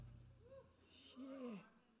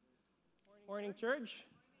Morning, church.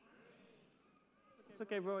 It's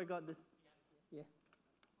okay, bro. I got this. Yeah.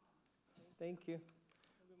 Thank you.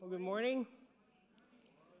 Well, good morning.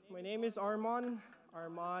 My name is Arman.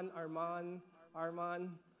 Arman. Arman.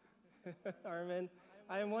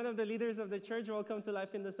 I am one of the leaders of the church. Welcome to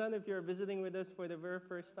Life in the Sun. If you're visiting with us for the very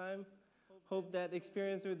first time, hope that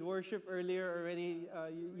experience with worship earlier already,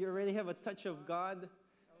 you already have a touch of God.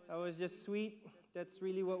 That was just sweet. That's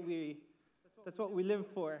really what we live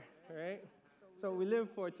for, right? So we live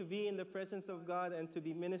for, to be in the presence of God and to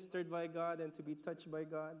be ministered by God and to be touched by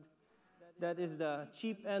God. That is the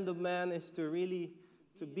cheap end of man, is to really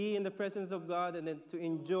to be in the presence of God and then to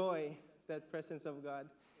enjoy that presence of God.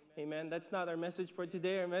 Amen. That's not our message for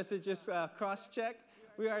today. Our message is cross-check.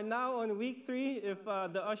 We are now on week 3. If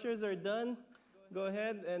the ushers are done, go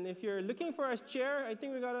ahead. And if you're looking for a chair, I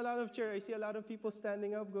think we got a lot of chairs. I see a lot of people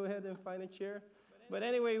standing up. Go ahead and find a chair. But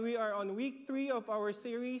anyway, we are on week 3 of our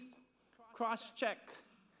series, Cross-Check.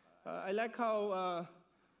 I like how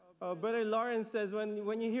Brother Lawrence says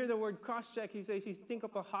when you hear the word cross-check, he says he think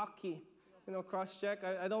of a hockey, cross-check.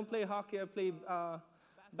 I don't play hockey. I play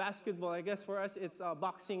basketball. I guess for us it's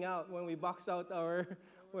boxing out. When we box out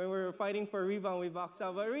when we're fighting for a rebound, we box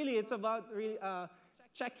out. But really, it's about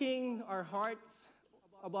checking our hearts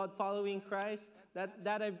about following Christ.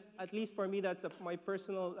 At least for me, that's my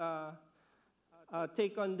personal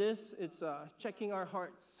take on this. It's checking our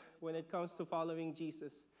hearts when it comes to following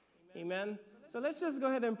Jesus. Amen. So let's just go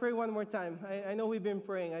ahead and pray one more time. I know we've been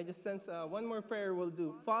praying. I just sense one more prayer will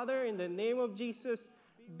do. Father, in the name of Jesus,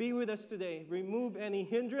 be with us today. Remove any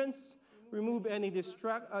hindrance, remove any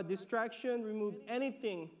distraction, remove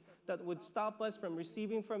anything that would stop us from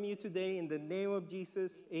receiving from you today. In the name of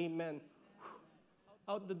Jesus, amen.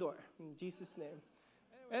 Out the door, in Jesus' name.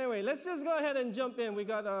 Anyway, let's just go ahead and jump in. We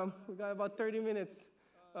got about 30 minutes,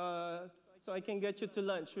 so I can get you to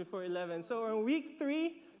lunch before 11. So we're in week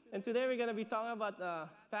 3, and today we're going to be talking about the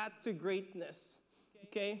path to greatness,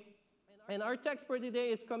 okay? And our text for today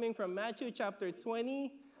is coming from Matthew chapter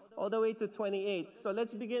 20 all the way to 28. So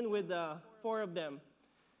let's begin with 4 of them.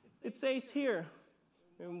 It says here,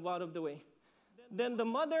 move out of the way. Then the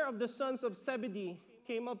mother of the sons of Zebedee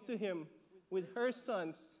came up to him with her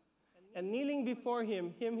sons, and kneeling before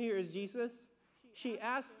him here is Jesus, she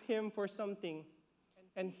asked him for something.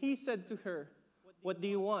 And he said to her, "What do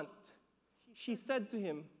you want?" She said to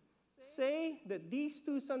him, "Say that these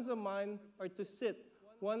 2 sons of mine are to sit,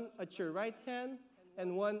 one at your right hand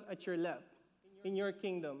and one at your left, in your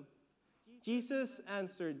kingdom." Jesus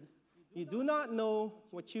answered, "You do not know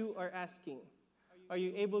what you are asking. Are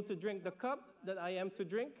you able to drink the cup that I am to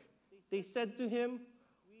drink?" They said to him,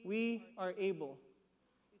 "We are able."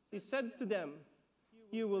 He said to them,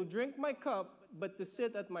 "You will drink my cup, but to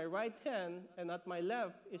sit at my right hand and at my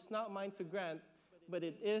left is not mine to grant, but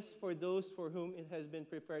it is for those for whom it has been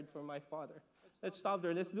prepared for my Father." Let's stop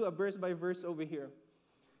there. Let's do a verse by verse over here.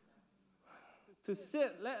 To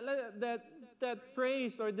sit, that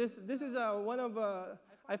praise, or this is one of,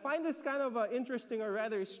 I find this kind of interesting or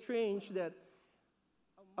rather strange that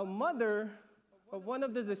a mother of one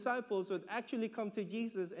of the disciples would actually come to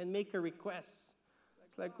Jesus and make a request.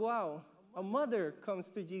 It's like, wow, a mother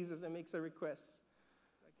comes to Jesus and makes a request.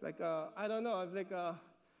 Like, I don't know,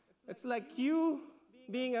 it's like you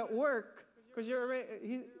being at work, because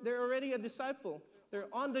they're already a disciple. They're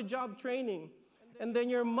on the job training. And then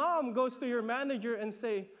your mom goes to your manager and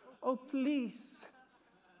say, "Oh, please,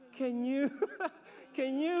 can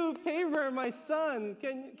you favor my son?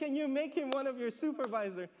 Can you make him one of your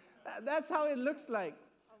supervisors?" That's how it looks like.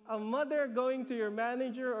 A mother going to your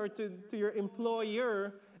manager or to your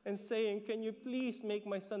employer and saying, "Can you please make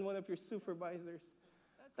my son one of your supervisors?"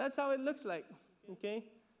 That's how it looks like, okay?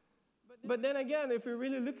 But then again, if you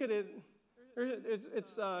really look at it,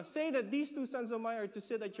 it's say that these 2 sons of mine are to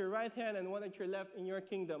sit at your right hand and one at your left in your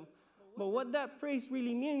kingdom. But what that phrase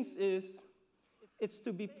really means is it's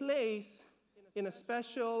to be placed in a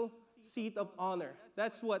special seat of honor.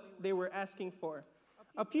 That's what they were asking for.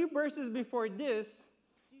 A few verses before this,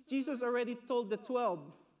 Jesus already told the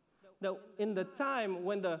 12 that in the time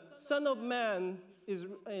when the Son of Man is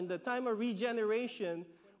in the time of regeneration,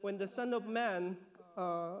 when the Son of Man,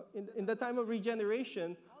 in the time of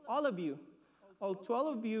regeneration, all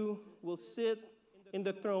 12 of you will sit in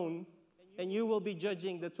the throne, and you will be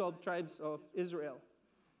judging the 12 tribes of Israel.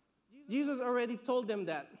 Jesus already told them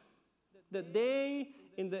that they,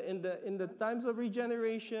 in the times of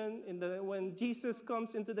regeneration, when Jesus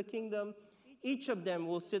comes into the kingdom, each of them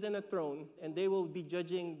will sit in a throne, and they will be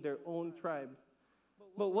judging their own tribe.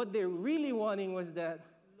 But what they're really wanting was that,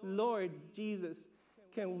 "Lord Jesus,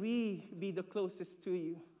 can we be the closest to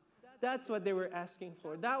you?" That's what they were asking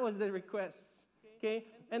for. That was the request. Okay?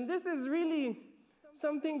 And this is really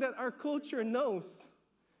something that our culture knows.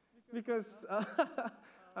 Because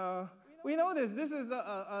we know this. This is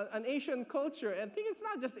an Asian culture. I think it's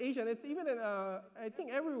not just Asian. It's even, I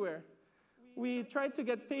think, everywhere. We try to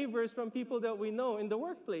get favors from people that we know in the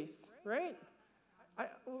workplace, right?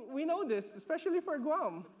 We know this, especially for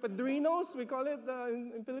Guam. Padrinos, we call it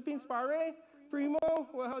in Philippines, pare, primo.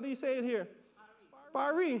 Well, how do you say it here?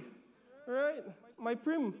 Pari, right? My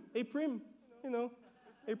prim, a prim,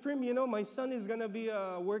 A prim, my son is going to be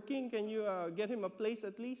working. Can you get him a place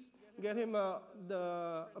at least? Get him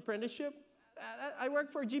the apprenticeship? I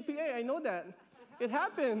work for GPA. I know that. It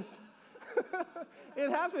happens. It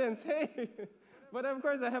happens. Hey. But of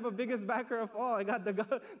course, I have a biggest backer of all. I got the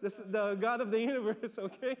God of the universe,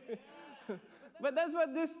 okay? But that's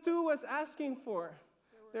what this too was asking for.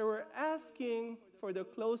 They were asking for the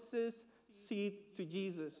closest seat to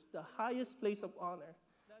Jesus, the highest place of honor.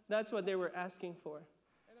 That's what they were asking for.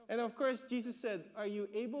 And of course, Jesus said, "Are you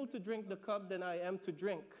able to drink the cup that I am to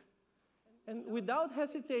drink?" And without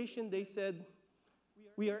hesitation, they said,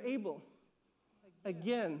 "We are able."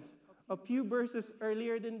 Again, a few verses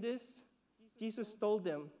earlier than this, Jesus told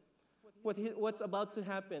them what's about to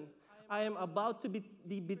happen. I am about to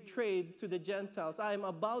be betrayed to the Gentiles. I am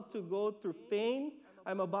about to go through pain.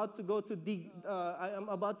 I am about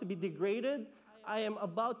to be degraded. I am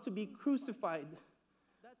about to be crucified.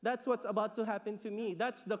 That's what's about to happen to me.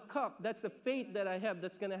 That's the cup. That's the fate that I have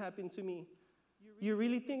that's going to happen to me. You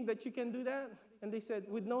really think that you can do that? And they said,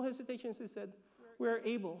 with no hesitation, they said, "We are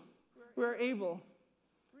able. We are able."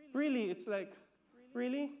 Really, it's like,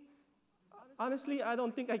 really? Honestly, I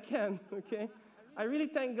don't think I can, okay? I really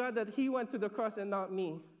thank God that he went to the cross and not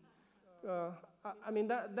me.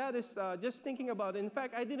 That is just thinking about it. In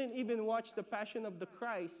fact, I didn't even watch The Passion of the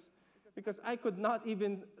Christ because I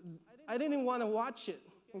didn't even want to watch it,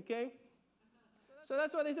 okay? So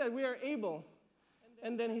that's what they said, "We are able."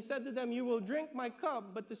 And then he said to them, "You will drink my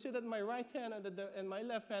cup, but to sit at my right hand and my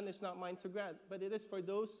left hand is not mine to grant, but it is for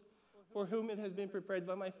those for whom it has been prepared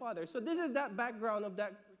by my Father." So this is that background of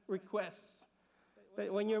that request.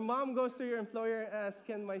 That when your mom goes to your employer and asks,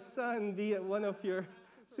 "Can my son be one of your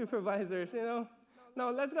supervisors?" Now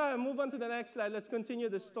let's go ahead and move on to the next slide. Let's continue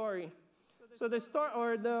the story. So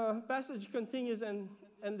the passage continues, and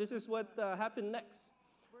this is what happened next.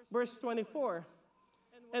 Verse 24.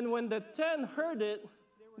 And when the 10 heard it,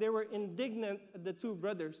 they were indignant at the two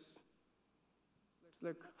brothers. It's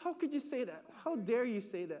like, how could you say that? How dare you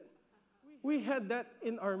say that? We had that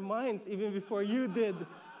in our minds even before you did.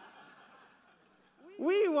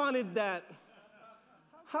 We wanted that.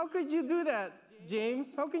 How could you do that,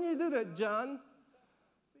 James? How can you do that, John?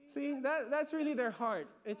 See, that's really their heart.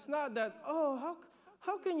 It's not that, oh,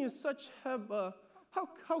 how can you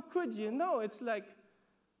how could you? No, it's like,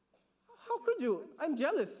 how could you? I'm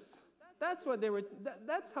jealous. That's how they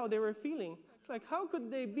were feeling. It's like, how could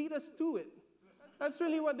they beat us to it? That's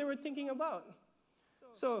really what they were thinking about.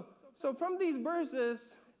 So from these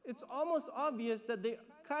verses, it's almost obvious that they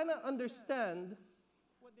kind of understand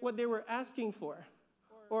what they were asking for.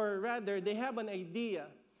 Or rather, they have an idea.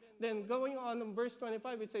 Then going on in verse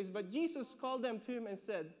 25, it says, "But Jesus called them to him and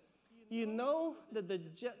said, you know that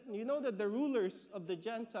the rulers of the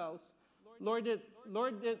Gentiles lord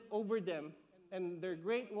it over them, and their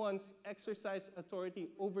great ones exercise authority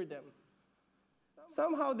over them."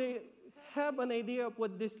 Somehow they have an idea of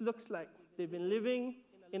what this looks like. They've been living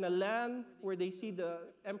in a land where they see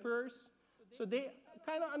the emperors, so they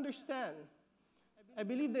kind of understand. I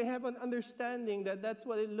believe they have an understanding that that's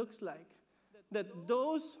what it looks like, that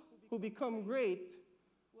those who become great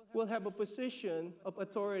will have a position of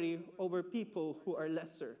authority over people who are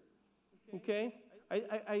lesser. Okay?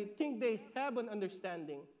 I think they have an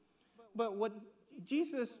understanding. But what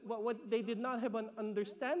they did not have an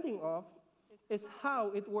understanding of is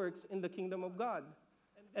how it works in the kingdom of God.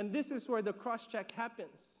 And this is where the cross-check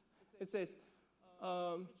happens. It says,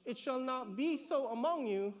 "It shall not be so among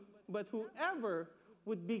you, but whoever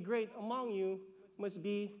would be great among you must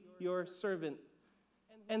be your servant.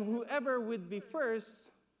 And whoever would be first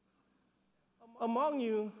among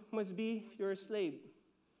you must be your slave."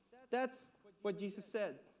 That's what Jesus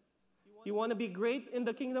said. You want to be great in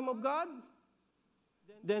the kingdom of God?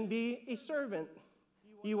 Then be a servant.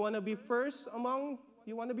 You want to be first?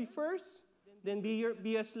 Then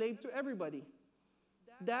be a slave to everybody.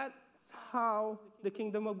 That's how the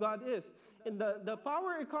kingdom of God is. In the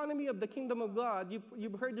power economy of the kingdom of God,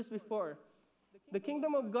 you've heard this before. The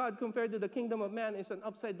kingdom of God compared to the kingdom of man is an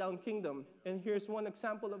upside-down kingdom. And here's one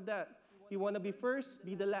example of that. You want to be first?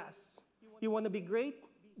 Be the last. You want to be great?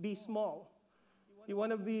 Be small. You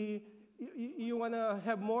want to be, you want to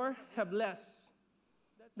have more, have less.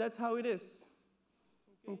 That's how it is.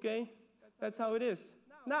 Okay? That's how it is.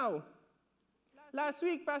 Now, last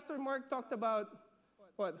week, Pastor Mark talked about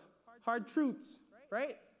what? Hard truths,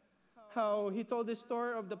 right? How he told the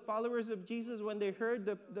story of the followers of Jesus when they heard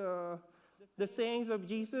the sayings of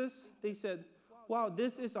Jesus. They said, wow,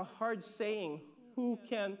 this is a hard saying. Who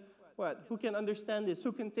can understand this?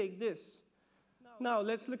 Who can take this? Now,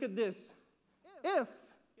 let's look at this. If,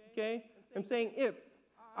 okay, I'm saying if,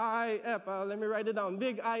 I-F, let me write it down,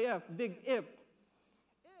 big I-F, big if.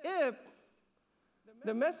 If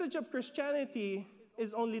the message of Christianity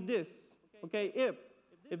is only this, okay,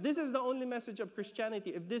 if this is the only message of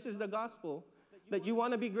Christianity, if this is the gospel, that you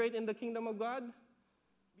want to be great in the kingdom of God,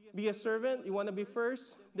 be a servant, you want to be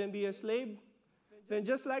first, then be a slave, then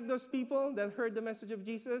just like those people that heard the message of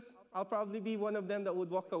Jesus, I'll probably be one of them that would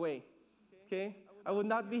walk away, okay? I would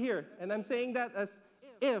not be here. And I'm saying that as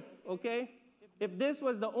if, okay? If this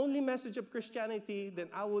was the only message of Christianity, then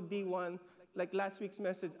I would be one, like last week's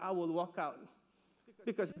message, I will walk out.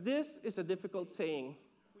 Because this is a difficult saying.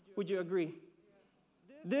 Would you agree?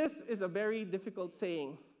 This is a very difficult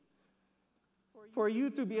saying. For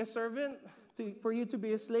you to be a servant, for you to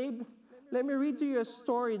be a slave, let me read to you a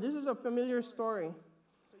story. This is a familiar story.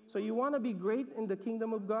 So you want to be great in the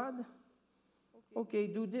kingdom of God? Okay,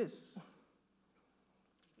 do this.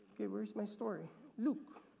 Okay, where's my story?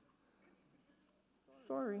 Luke.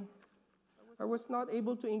 Sorry. I was not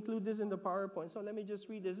able to include this in the PowerPoint, so let me just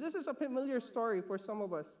read this. This is a familiar story for some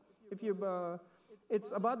of us. If you've,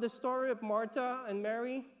 it's about the story of Martha and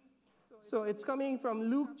Mary. So it's coming from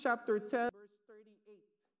Luke chapter 10, verse 38.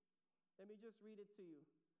 Let me just read it to you.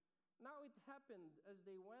 Now it happened as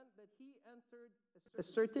they went that he entered a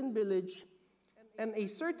certain village, and a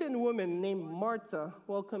certain woman named Martha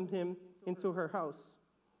welcomed him into her house.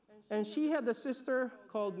 And she had a sister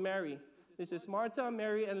called Mary. This is Martha,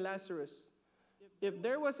 Mary, and Lazarus. If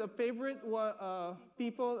there was a favorite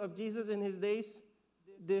people of Jesus in his days,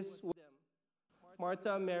 this was them.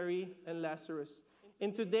 Martha, Mary, and Lazarus.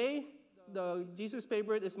 And today, Jesus'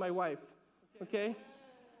 favorite is my wife. Okay?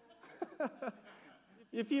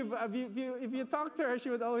 If you talk to her, she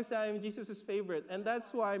would always say, I'm Jesus' favorite. And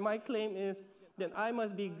that's why my claim is, then I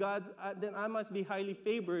must be highly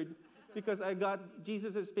favored because I got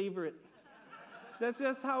Jesus' favorite. That's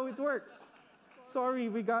just how it works. Sorry,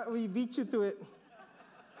 we beat you to it.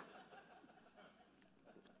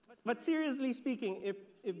 But seriously speaking,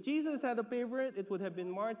 if Jesus had a favorite, it would have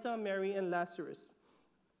been Martha, Mary, and Lazarus.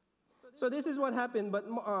 So this is what happened. But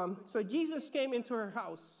so Jesus came into her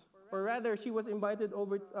house, or rather, she was invited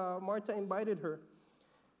over. Martha invited her.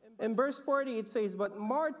 In verse 40, it says, "But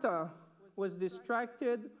Martha was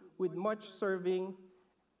distracted with much serving."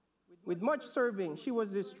 With much serving, she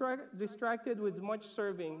was distracted with much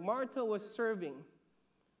serving. Martha was serving.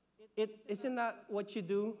 Isn't that what you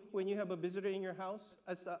do when you have a visitor in your house?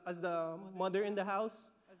 As the mother in the house,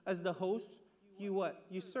 as the host, you what?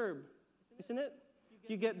 You serve, isn't it?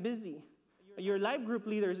 You get busy. Your life group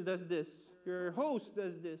leaders does this. Your host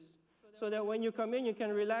does this. So that when you come in, you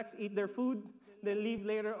can relax, eat their food, then leave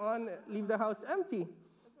later on, leave the house empty.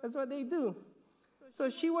 That's what they do. So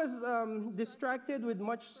she was distracted with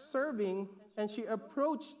much serving, and she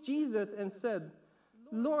approached Jesus and said,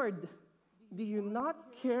 "Lord, do you not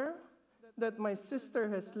care that my sister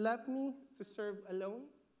has left me to serve alone?"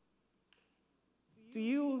 Do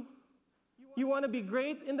you want to be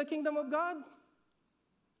great in the kingdom of God?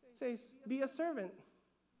 It says, be a servant.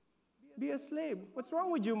 Be a slave. What's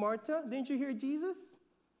wrong with you, Martha? Didn't you hear Jesus?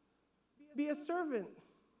 Be a servant.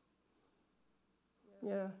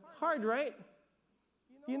 Yeah. Hard, right?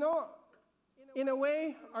 You know, in a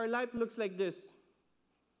way, our life looks like this.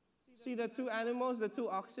 See the two animals, the two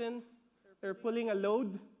oxen, they're pulling a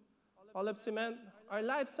load, all of cement. Our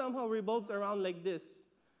life somehow revolves around like this.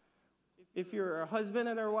 If you're a husband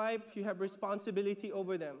and a wife, you have responsibility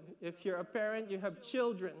over them. If you're a parent, you have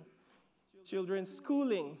children, children's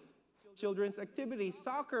schooling, children's activities,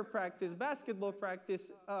 soccer practice, basketball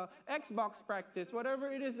practice, Xbox practice,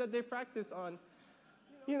 whatever it is that they practice on.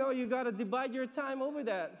 You know, you got to divide your time over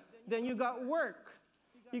that. Then you got work.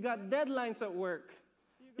 You got deadlines at work.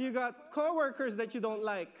 You got coworkers that you don't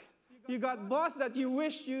like. You got boss that you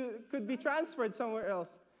wish you could be transferred somewhere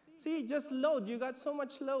else. See, just load. You got so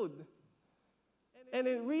much load. And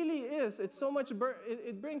it really is. It's so much,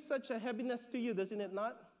 it brings such a heaviness to you, doesn't it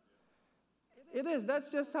not? It is.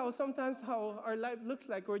 That's just how sometimes how our life looks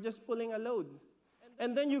like. We're just pulling a load.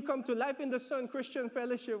 And then you come to Life in the Sun Christian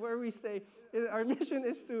Fellowship, where we say our mission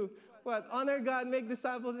is to, what? Honor God, make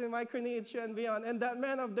disciples in Micronesia and beyond. And that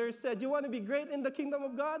man up there said, you want to be great in the kingdom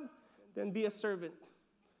of God? then be a servant.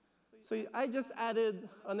 So I just added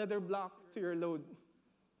another block to your load.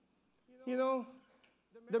 You know,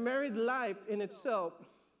 the married life in itself,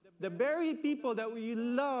 the very people that you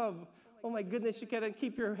love, oh my goodness, you cannot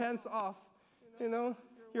keep your hands off. You know,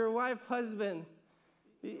 your wife, husband,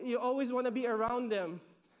 you always want to be around them.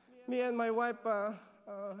 Me and my wife, I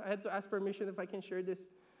had to ask permission if I can share this.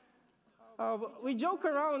 We joke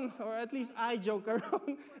around, or at least I joke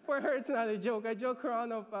around. For her, it's not a joke. I joke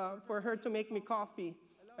around for her to make me coffee.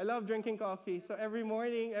 I love drinking coffee. So every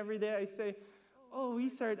morning, every day, I say, "Oh,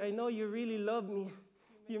 Richard, I know you really love me.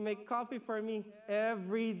 You make coffee for me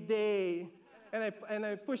every day." And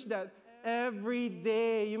I push that, every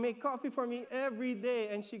day. You make coffee for me every day.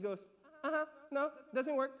 And she goes, no,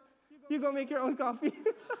 doesn't work. You go make your own coffee.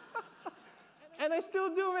 And I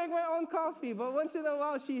still do make my own coffee, but once in a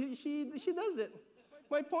while, she does it.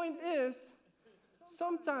 My point is,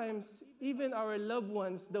 sometimes, even our loved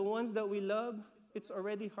ones, the ones that we love, it's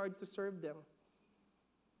already hard to serve them.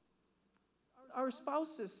 Our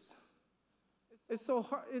spouses, it's so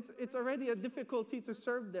hard, it's already a difficulty to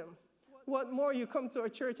serve them. What more, you come to a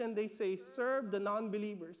church and they say, serve the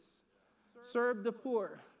non-believers, serve the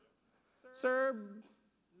poor, serve,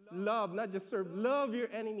 love, not just serve, love your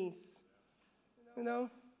enemies. You know,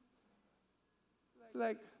 it's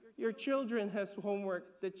like your children has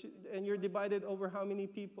homework and you're divided over how many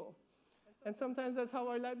people. And sometimes that's how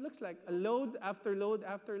our life looks like, a load after load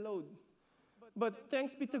after load. But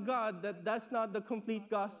thanks be to God that that's not the complete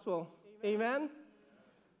gospel. Amen?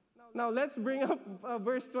 Now let's bring up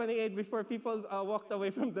verse 28 before people walked away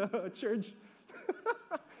from the church.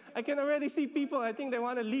 I can already see people, I think they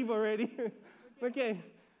want to leave already. Okay.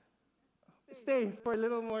 Stay for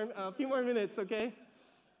a few more minutes, okay?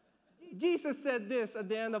 Jesus said this at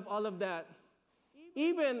the end of all of that.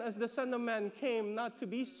 Even as the Son of Man came not to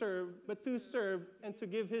be served, but to serve and to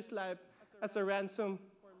give his life as a ransom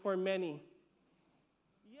for many.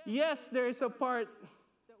 Yes, there is a part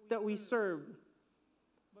that we serve,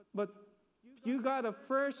 but you got to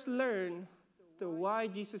first learn the why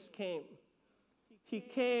Jesus came. He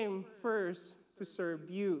came first to serve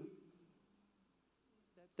you.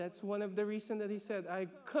 That's one of the reasons that he said, I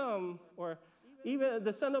come, or even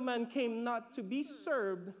the Son of Man came not to be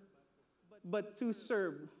served, but to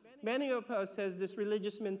serve. Many of us has this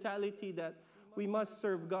religious mentality that we must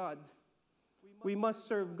serve God. We must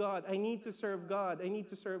serve God. I need to serve God. I need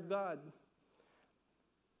to serve God.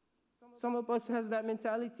 Some of us has that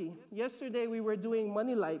mentality. Yesterday we were doing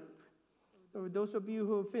Money Life. For those of you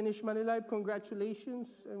who finished Money Life,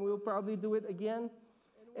 congratulations, and we'll probably do it again.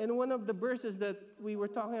 And one of the verses that we were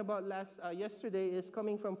talking about yesterday is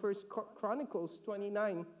coming from 1 Chronicles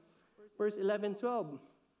 29, verse 11, 12.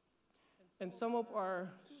 And some of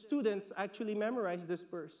our students actually memorized this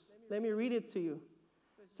verse. Let me read it to you.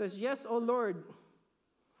 It says, yes, O Lord,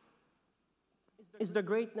 is the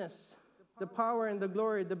greatness, the power and the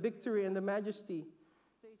glory, the victory and the majesty.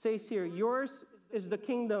 It says here, yours is the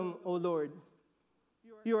kingdom, O Lord.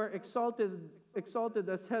 You are exalted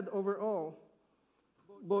as head over all.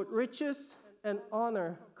 Both riches and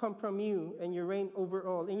honor come from you, and you reign over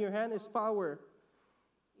all. In your hand is power.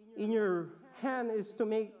 In your hand is to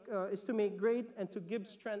make great and to give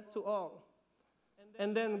strength to all.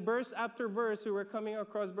 And then verse after verse, we were coming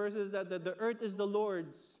across verses that the earth is the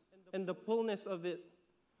Lord's and the fullness of it.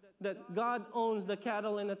 That God owns the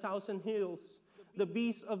cattle in 1,000 hills, the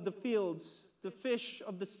beasts of the fields, the fish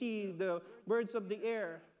of the sea, the birds of the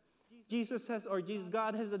air.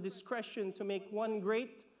 God has a discretion to make one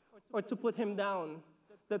great or to put him down.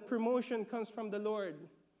 That promotion comes from the Lord.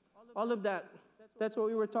 All of that. That's what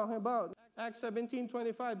we were talking about. Acts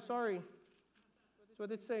 17:25, sorry. That's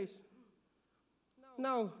what it says.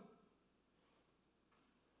 Now,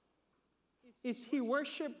 is he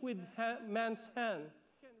worshipped with man's hand?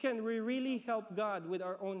 Can we really help God with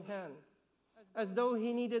our own hand? As though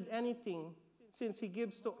he needed anything, since he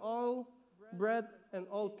gives to all bread and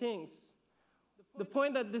all things. The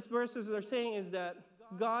point that these verses are saying is that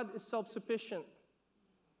God is self-sufficient.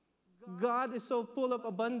 God is so full of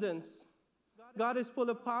abundance. God is full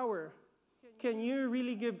of power. Can you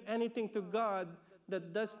really give anything to God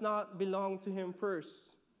that does not belong to him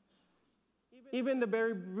first? Even the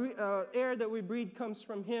very air that we breathe comes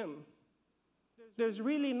from him. There's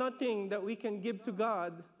really nothing that we can give to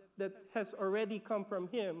God that has already come from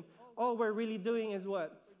him. All we're really doing is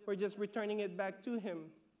what? We're just returning it back to him.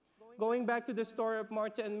 Going back to the story of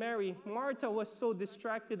Martha and Mary, Martha was so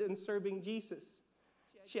distracted in serving Jesus.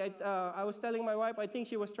 I was telling my wife, I think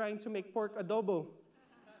she was trying to make pork adobo.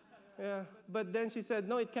 Yeah, but then she said,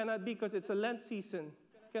 no, it cannot be because it's a Lent season.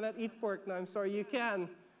 You cannot eat pork. No, I'm sorry, you can.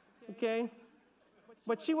 Okay?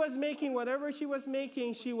 But she was making whatever she was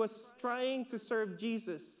making, she was trying to serve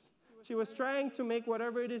Jesus. She was trying to make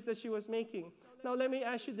whatever it is that she was making. Now let me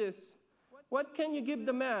ask you this. What can you give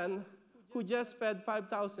the man who just fed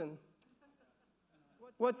 5,000?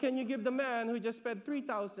 What can you give the man who just fed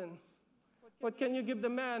 3,000? What can you give the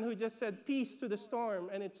man who just said peace to the storm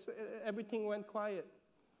and everything went quiet?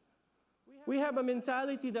 We have a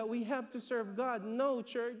mentality that we have to serve God. No,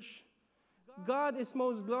 church. God is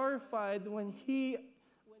most glorified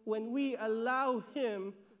when we allow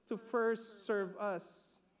him to first serve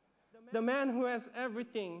us. The man who has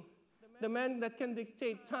everything, the man that can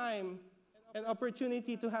dictate time and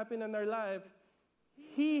opportunity to happen in our life,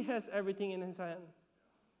 he has everything in his hand.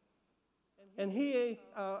 And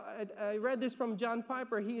I read this from John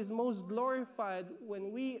Piper, he is most glorified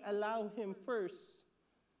when we allow him first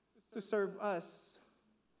to serve us.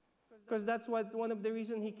 Because that's one of the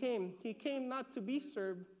reasons he came. He came not to be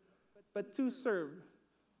served, but to serve.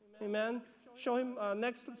 Amen. Show him,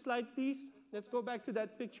 next slide, please. Let's go back to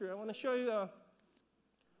that picture. I want to show you,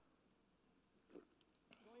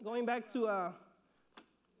 going back to,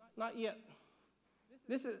 not yet.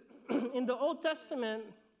 This is, in the Old Testament,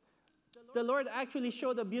 the Lord actually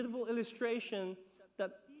showed a beautiful illustration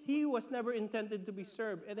that he was never intended to be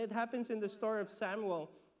served. And it happens in the story of Samuel.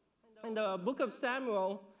 In the book of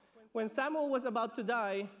Samuel, when Samuel was about to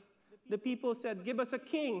die, the people said, give us a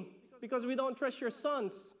king, because we don't trust your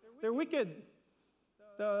sons. They're wicked.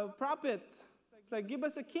 The prophet, it's like, give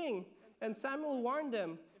us a king. And Samuel warned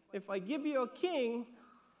them, if I give you a king,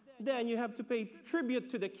 then you have to pay tribute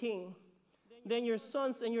to the king. Then your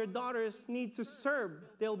sons and your daughters need to serve.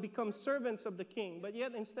 They'll become servants of the king. But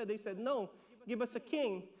yet instead they said, no, give us a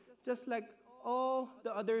king, just like all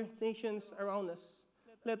the other nations around us.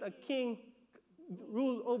 Let a king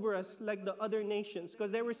rule over us like the other nations.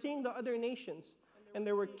 Because they were seeing the other nations, and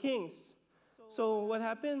there were kings. So what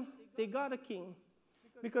happened? They got a king.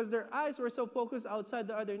 Because their eyes were so focused outside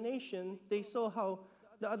the other nation, they saw how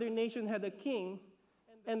the other nation had a king,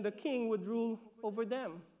 and the king would rule over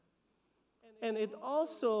them. And it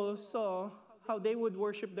also saw how they would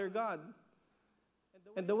worship their God.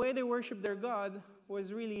 And the way they worshiped their God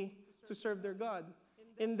was really to serve their God.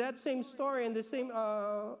 In that same story, in the same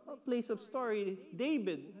place of story,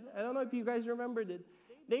 David, I don't know if you guys remembered it,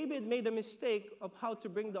 David made a mistake of how to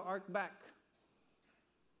bring the ark back.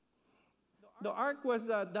 The ark was,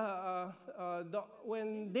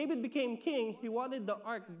 when David became king, he wanted the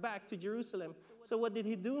ark back to Jerusalem. So what did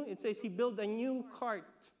he do? It says he built a new cart.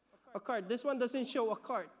 A cart. This one doesn't show a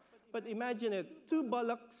cart, but imagine it. 2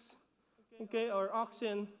 bullocks, okay, or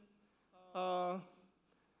oxen,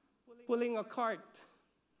 pulling a cart.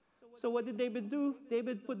 So what did David do?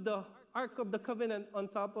 David put the Ark of the Covenant on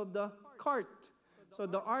top of the cart. So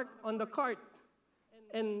the ark on the cart,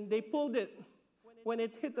 and they pulled it. When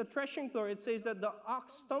it hit the threshing floor, it says that the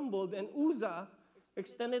ox stumbled, and Uzzah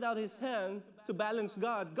extended out his hand to balance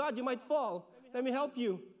God. God, you might fall. Let me help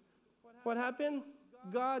you. What happened?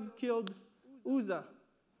 God killed Uzzah.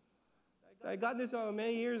 I got this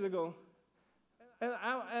many years ago.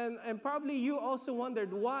 And probably you also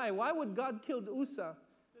wondered why. Why would God kill Uzzah?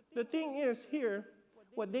 The thing is here,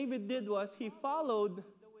 what David did was he followed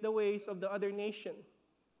the ways of the other nation.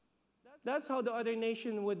 That's how the other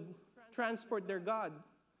nation would transport their God.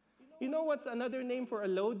 You know what's another name for a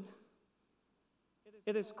load?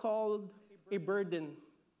 It is called a burden.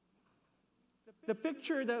 The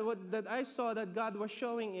picture that I saw that God was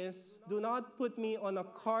showing is, do not put me on a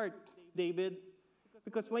cart, David,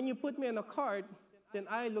 because when you put me on a cart, then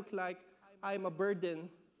I look like I'm a burden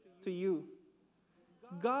to you.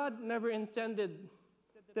 God never intended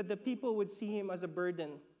that the people would see him as a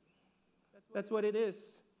burden. That's what it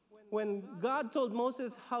is. When God told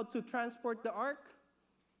Moses how to transport the ark,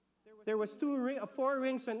 there was 4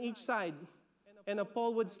 rings on each side, and a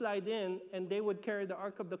pole would slide in, and they would carry the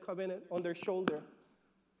Ark of the Covenant on their shoulder.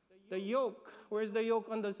 The yoke, where's the yoke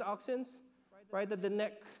on those oxen? Right at the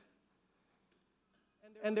neck.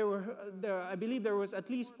 And I believe there was at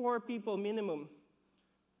least 4 people minimum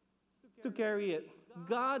to carry it.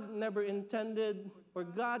 God never intended for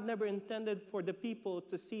the people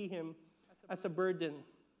to see him as a burden.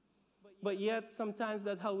 But yet, sometimes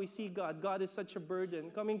that's how we see God. God is such a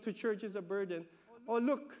burden. Coming to church is a burden. Oh,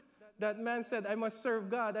 look, that man said, I must serve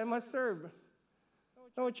God. I must serve.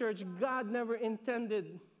 No, church, God never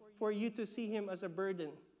intended for you to see him as a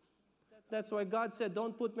burden. That's why God said,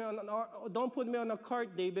 don't put me on a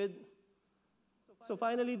cart, David. So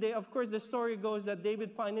finally, of course, the story goes that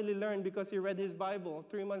David finally learned because he read his Bible.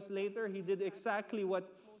 3 months later, he did exactly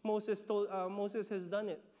what Moses has done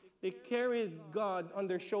it. They carried God on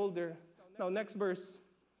their shoulder. Now, next verse.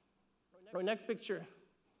 Our next picture.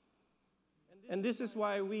 And this is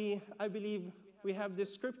why I believe we have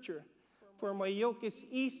this scripture. For my yoke is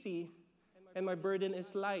easy and my burden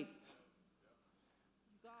is light.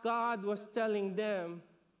 God was telling them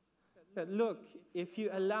that, look, if you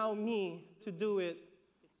allow me to do it,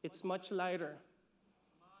 it's much lighter.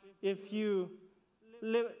 If you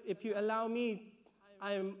allow me,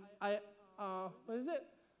 what is it?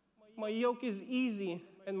 My yoke is easy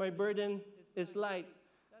and my burden is light.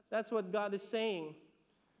 That's what God is saying.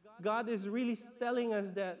 God is really telling us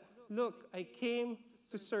that, look, I came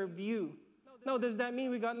to serve you. Now, does that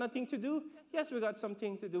mean we got nothing to do? Yes, we got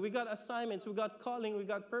something to do. We got assignments, we got calling, we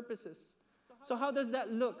got purposes. So how does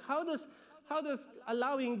that look? How does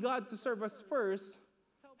allowing God to serve us first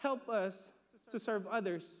help us to serve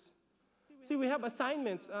others? See, we have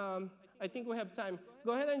assignments. I think we have time.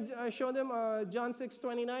 Go ahead and show them John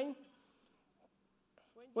 6:29.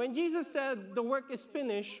 When Jesus said the work is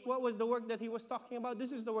finished, what was the work that he was talking about?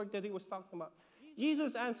 This is the work that he was talking about.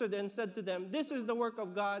 Jesus answered and said to them, this is the work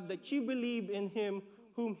of God, that you believe in him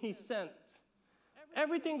whom he sent.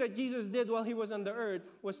 Everything that Jesus did while he was on the earth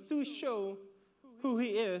was to show who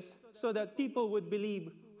he is, so that people would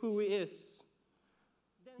believe who he is.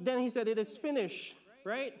 Then he said, it is finished,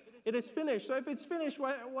 right? It is finished. So if it's finished,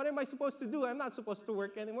 what am I supposed to do? I'm not supposed to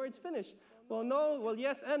work anymore. It's finished. Well, no. Well,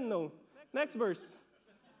 yes and no. Next verse.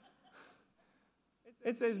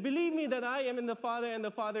 It says, believe me that I am in the Father and the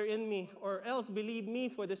Father in me, or else believe me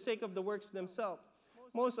for the sake of the works themselves.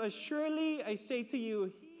 Most assuredly, I say to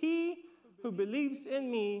you, he who believes in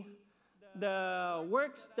me, the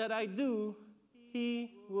works that I do,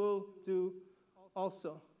 he will do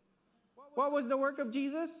also. What was the work of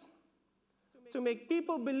Jesus? To make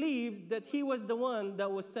people believe that he was the one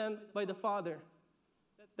that was sent by the Father.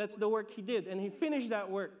 That's the work he did, and he finished that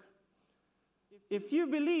work. If you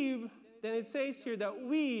believe, then it says here that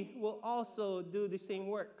we will also do the same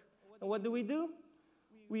work. And what do?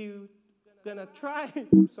 We're gonna try.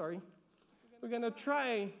 We're gonna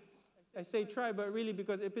try. I say try, but really,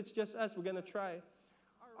 because if it's just us, we're gonna try.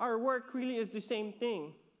 Our work really is the same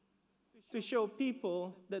thing. To show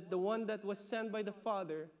people that the one that was sent by the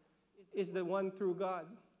Father is the one through God,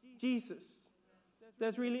 Jesus.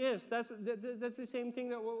 That really is. That's the same thing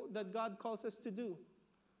that God calls us to do.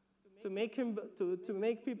 To make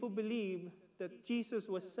people believe that Jesus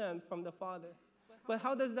was sent from the Father. But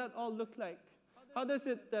how does that all look like? How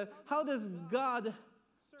does God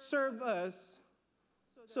serve us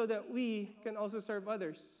so that we can also serve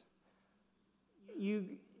others?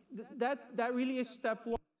 That really is step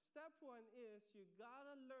one. Step one is you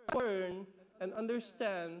gotta learn and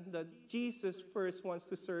understand that Jesus first wants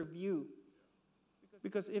to serve you.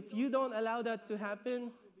 Because if you don't allow that to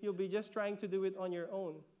happen, you'll be just trying to do it on your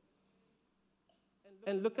own.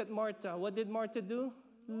 And look at Martha. What did Martha do?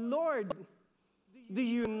 Lord, do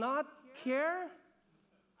you not care?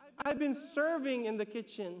 I've been serving in the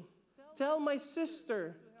kitchen. Tell my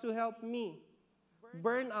sister to help me.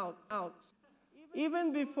 Burn out.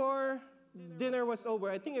 Even before dinner was over,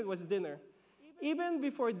 I think it was dinner. Even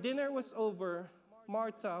before dinner was over,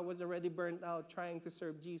 Martha was already burned out trying to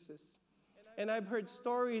serve Jesus. And I've heard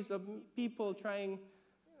stories of people trying,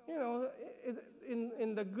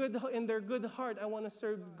 in their good heart, I want to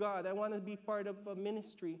serve God. I want to be part of a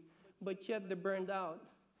ministry, but yet they're burned out.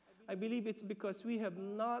 I believe it's because we have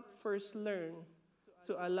not first learned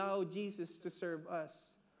to allow Jesus to serve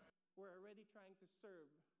us. We're already trying to serve.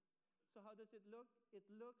 So how does it look? It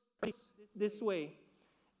looks this way.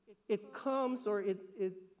 It comes, or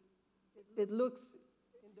it looks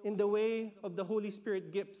in the way of the Holy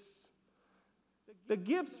Spirit gifts. The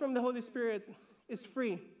gifts from the Holy Spirit is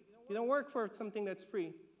free. You don't work for something that's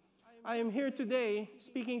free. I am here today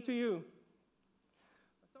speaking to you.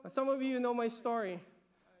 Some of you know my story.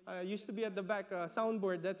 I used to be at the back,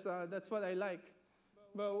 soundboard. That's what I like.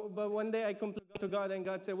 But one day I complained to God, and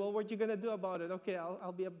God said, well, what are you going to do about it? Okay,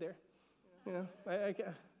 I'll be up there.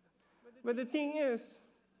 But the thing is,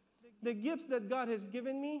 the gifts that God has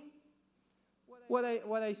given me, what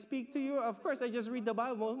I speak to you, of course, I just read the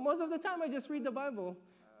Bible. Most of the time, I just read the Bible.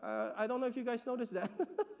 I don't know if you guys noticed that.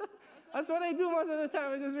 That's what I do most of the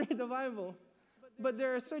time. I just read the Bible. But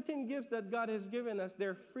there are certain gifts that God has given us.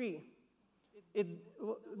 They're free.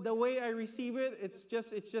 The way I receive it, it's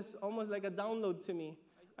just almost like a download to me.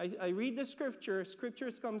 I read the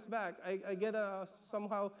scriptures comes back. I get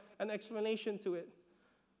somehow an explanation to it.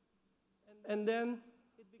 And then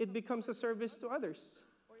it becomes a service to others.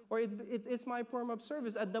 Or it's my form of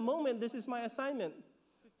service. At the moment, this is my assignment,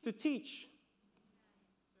 to teach.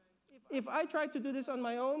 If I try to do this on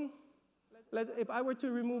my own, if I were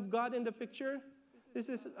to remove God in the picture,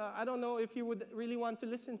 I don't know if you would really want to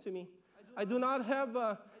listen to me. I do not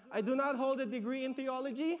hold a degree in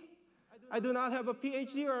theology. I do not have a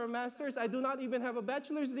PhD or a master's. I do not even have a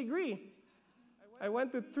bachelor's degree. I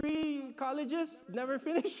went to 3 colleges, never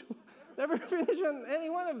finished on any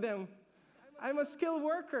one of them. I'm a skilled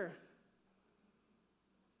worker.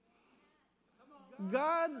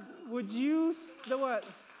 God would use the what?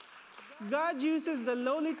 God uses the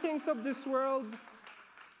lowly things of this world.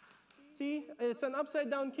 See, it's an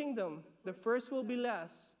upside-down kingdom. The first will be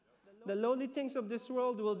last. The lowly things of this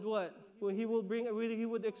world will do what? He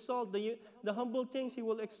would exalt the humble things. He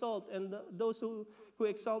will exalt, and those who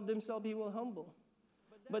exalt themselves, he will humble.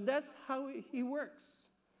 But that's how he works.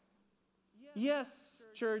 Yes,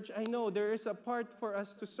 church, I know there is a part for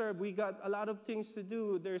us to serve. We got a lot of things to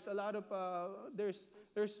do. There's a lot of there's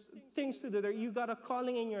things to do. You got a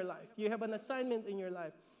calling in your life. You have an assignment in your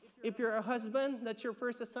life. If you're a husband, that's your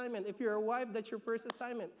first assignment. If you're a wife, that's your first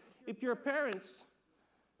assignment. If you're parents,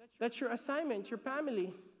 that's your assignment, your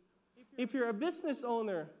family. If you're a business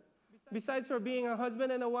owner, besides for being a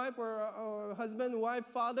husband and a wife or a husband, wife,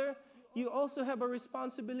 father, you also have a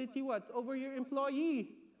responsibility, what? Over your employee.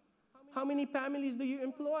 How many families do you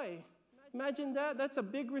employ? Imagine that. That's a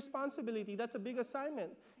big responsibility. That's a big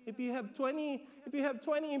assignment. If you have 20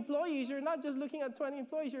 employees, you're not just looking at 20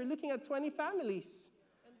 employees, you're looking at 20 families.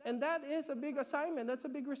 And that is a big assignment. That's a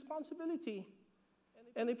big responsibility.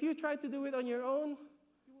 And if you try to do it on your own,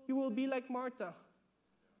 you will be like Martha.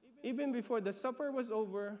 Even before the supper was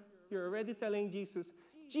over, you're already telling Jesus,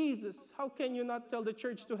 Jesus, how can you not tell the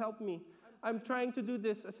church to help me? I'm trying to do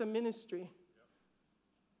this as a ministry.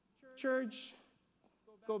 Church,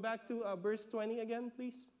 go back to verse 20 again,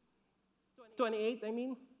 please. 28, I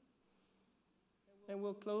mean. And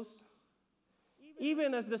we'll close.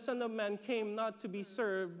 Even as the Son of Man came not to be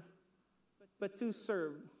served, but to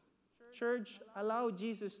serve. Church, allow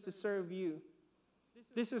Jesus to serve you.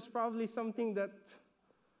 This is probably something that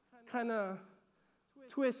kind of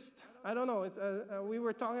twist. I don't know. We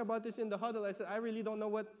were talking about this in the huddle. I said, I really don't know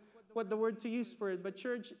what the word to use for it. But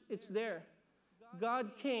church, it's there.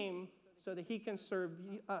 God came so that he can serve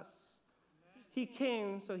us. He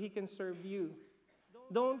came so he can serve you.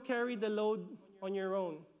 Don't carry the load on your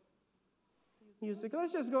own. Music.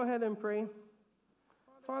 Let's just go ahead and pray.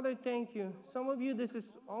 Father, thank you. Some of you, this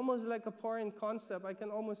is almost like a foreign concept. I can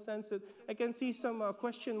almost sense it. I can see some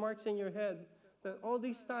question marks in your head. That all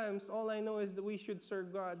these times, all I know is that we should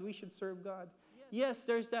serve God. We should serve God. Yes,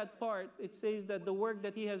 there's that part. It says that the work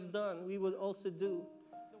that he has done, we will also do.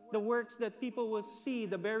 The works that people will see,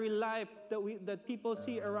 the very life that people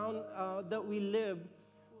see around that we live,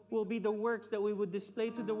 will be the works that we would display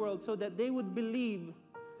to the world so that they would believe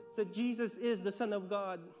that Jesus is the Son of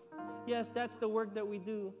God. Yes, that's the work that we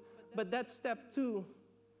do. But that's step 2.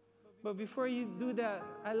 But before you do that,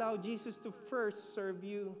 allow Jesus to first serve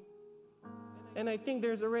you. And I think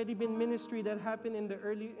there's already been ministry that happened in the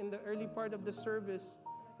early part of the service.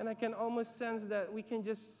 And I can almost sense that we can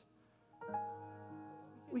just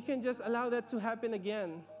allow that to happen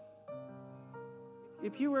again.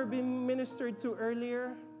 If you were being ministered to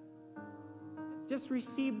earlier, just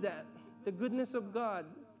receive that. The goodness of God.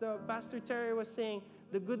 Pastor Terry was saying,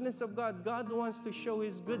 the goodness of God. God wants to show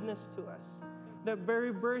his goodness to us. The very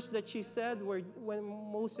verse that she said when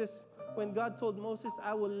God told Moses,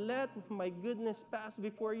 I will let my goodness pass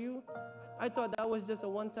before you. I thought that was just a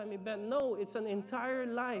one-time event. No, it's an entire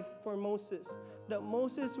life for Moses. That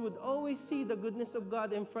Moses would always see the goodness of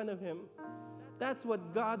God in front of him. That's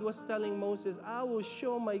what God was telling Moses. I will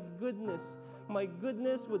show my goodness. My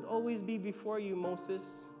goodness would always be before you,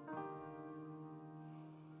 Moses.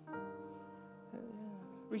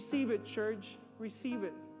 Receive it, church. Receive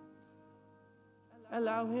it.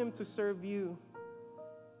 Allow him to serve you.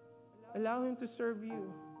 Allow him to serve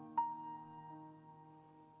you.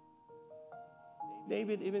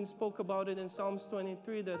 David even spoke about it in Psalms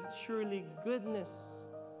 23 that surely goodness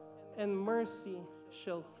and mercy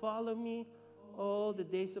shall follow me all the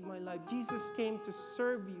days of my life. Jesus came to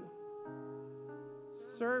serve you.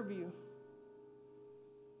 Serve you.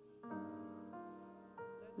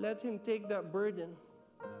 Let him take that burden.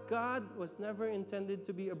 God was never intended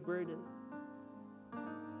to be a burden.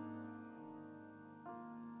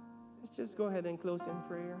 Let's just go ahead and close in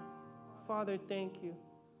prayer. Father, thank you.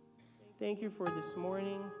 Thank you for this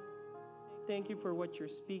morning. Thank you for what you're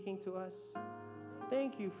speaking to us.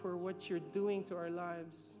 Thank you for what you're doing to our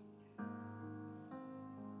lives.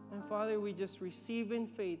 And Father, we just receive in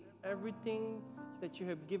faith everything that you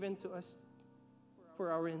have given to us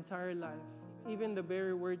for our entire life, even the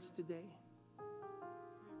very words today.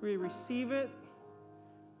 We receive it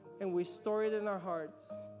and we store it in our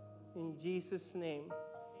hearts. In Jesus' name.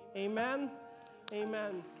 Amen.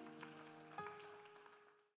 Amen.